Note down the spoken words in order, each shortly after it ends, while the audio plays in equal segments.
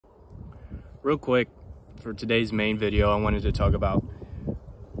Real quick, for today's main video, I wanted to talk about,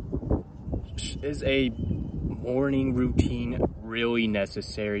 is a morning routine really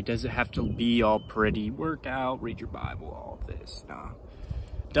necessary? Does it have to be all pretty? Work out, read your Bible, all this? Nah.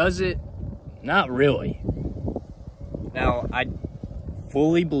 Does it? Not really. Now, I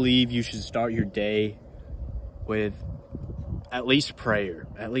fully believe you should start your day with at least prayer,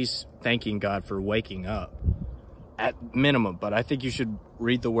 at least thanking God for waking up. At minimum, but I think you should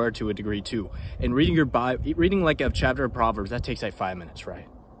read the word to a degree too. And reading your Bible, reading like a chapter of Proverbs, that takes like 5 minutes, right?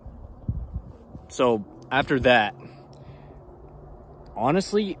 So after that,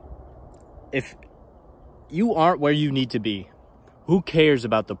 honestly, if you aren't where you need to be, who cares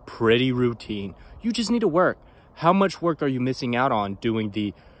about the pretty routine? You just need to work. How much work are you missing out on doing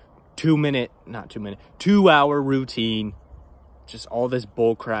the 2 hour routine? Just all this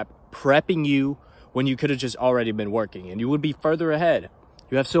bull crap prepping you when you could have just already been working, and you would be further ahead.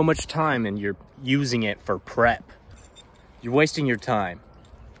 You have so much time and you're using it for prep. You're wasting your time.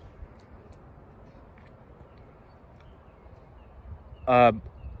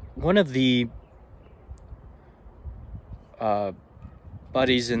 One of the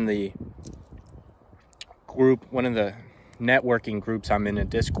buddies in the group, one of the networking groups I'm in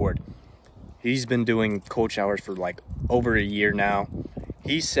Discord, he's been doing coach hours for like over a year now.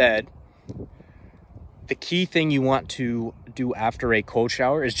 He said the key thing you want to do after a cold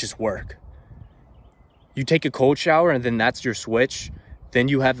shower is just work. You take a cold shower and then that's your switch. Then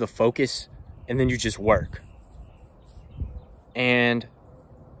you have the focus and then you just work. And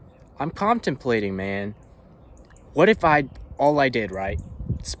I'm contemplating, man, what if all I did, right,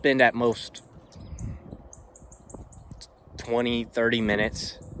 spend at most 20, 30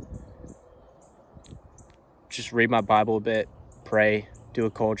 minutes, just read my Bible a bit, pray, do a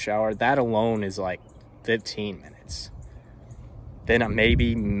cold shower. That alone is like 15 minutes. Then I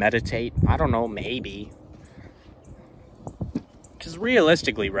maybe meditate. I don't know, maybe. Because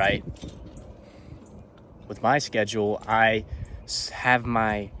realistically, right, with my schedule, I have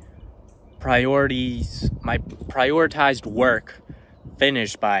my priorities, my prioritized work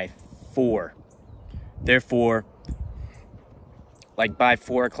finished by 4. Therefore, like by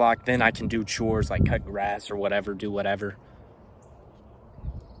 4 o'clock, then I can do chores like cut grass or whatever, do whatever.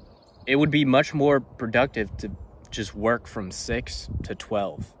 It would be much more productive to just work from 6 to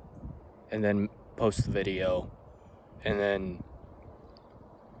 12 and then post the video. And then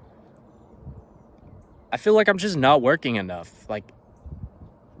I feel like I'm just not working enough, like,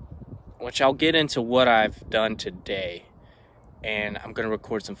 which I'll get into what I've done today. And I'm going to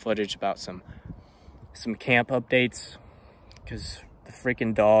record some footage about some camp updates, because the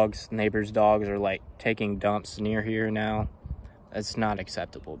freaking neighbors' dogs are like taking dumps near here now. That's not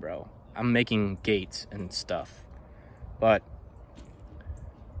acceptable, bro. I'm making gates and stuff. But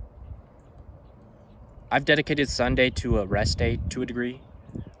I've dedicated Sunday to a rest day to a degree.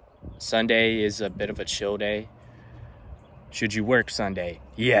 Sunday is a bit of a chill day. Should you work Sunday?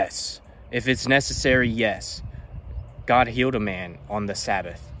 Yes. If it's necessary, yes. God healed a man on the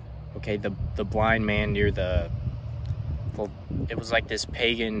Sabbath. Okay, the blind man near it was like this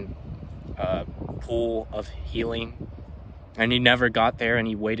pagan pool of healing. And he never got there, and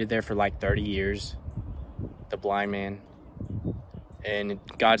he waited there for like 30 years, the blind man. And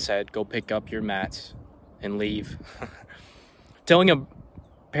God said, go pick up your mats and leave. Telling a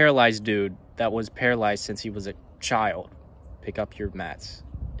paralyzed dude that was paralyzed since he was a child, pick up your mats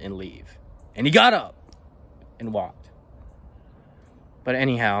and leave. And he got up and walked. But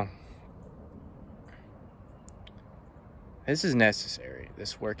anyhow, this is necessary.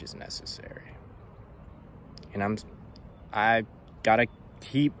 This work is necessary. And I gotta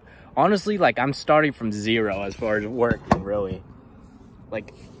keep, honestly, like, I'm starting from 0 as far as working, really.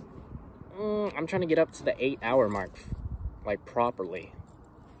 Like, I'm trying to get up to the 8-hour mark, like, properly.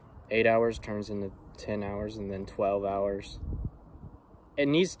 8 hours turns into 10 hours and then 12 hours.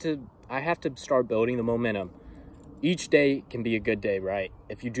 I have to start building the momentum. Each day can be a good day, right?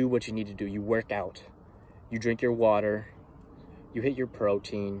 If you do what you need to do, you work out, you drink your water, you hit your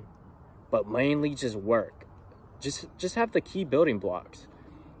protein, but mainly just work. Just have the key building blocks.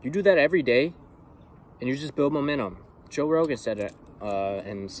 You do that every day, and you just build momentum. Joe Rogan said it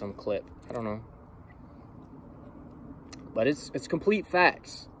in some clip. I don't know. But it's complete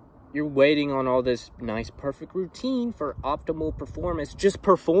facts. You're waiting on all this nice, perfect routine for optimal performance. Just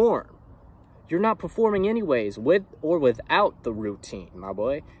perform. You're not performing anyways, with or without the routine, my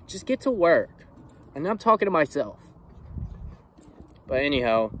boy. Just get to work. And I'm talking to myself. But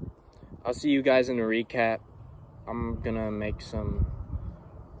anyhow, I'll see you guys in the recap. I'm gonna make some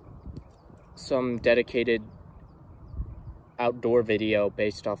dedicated outdoor video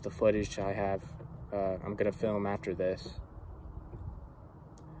based off the footage I have. I'm gonna film after this.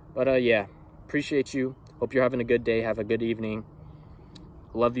 But yeah, appreciate you. Hope you're having a good day. Have a good evening.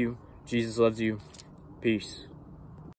 Love you. Jesus loves you. Peace.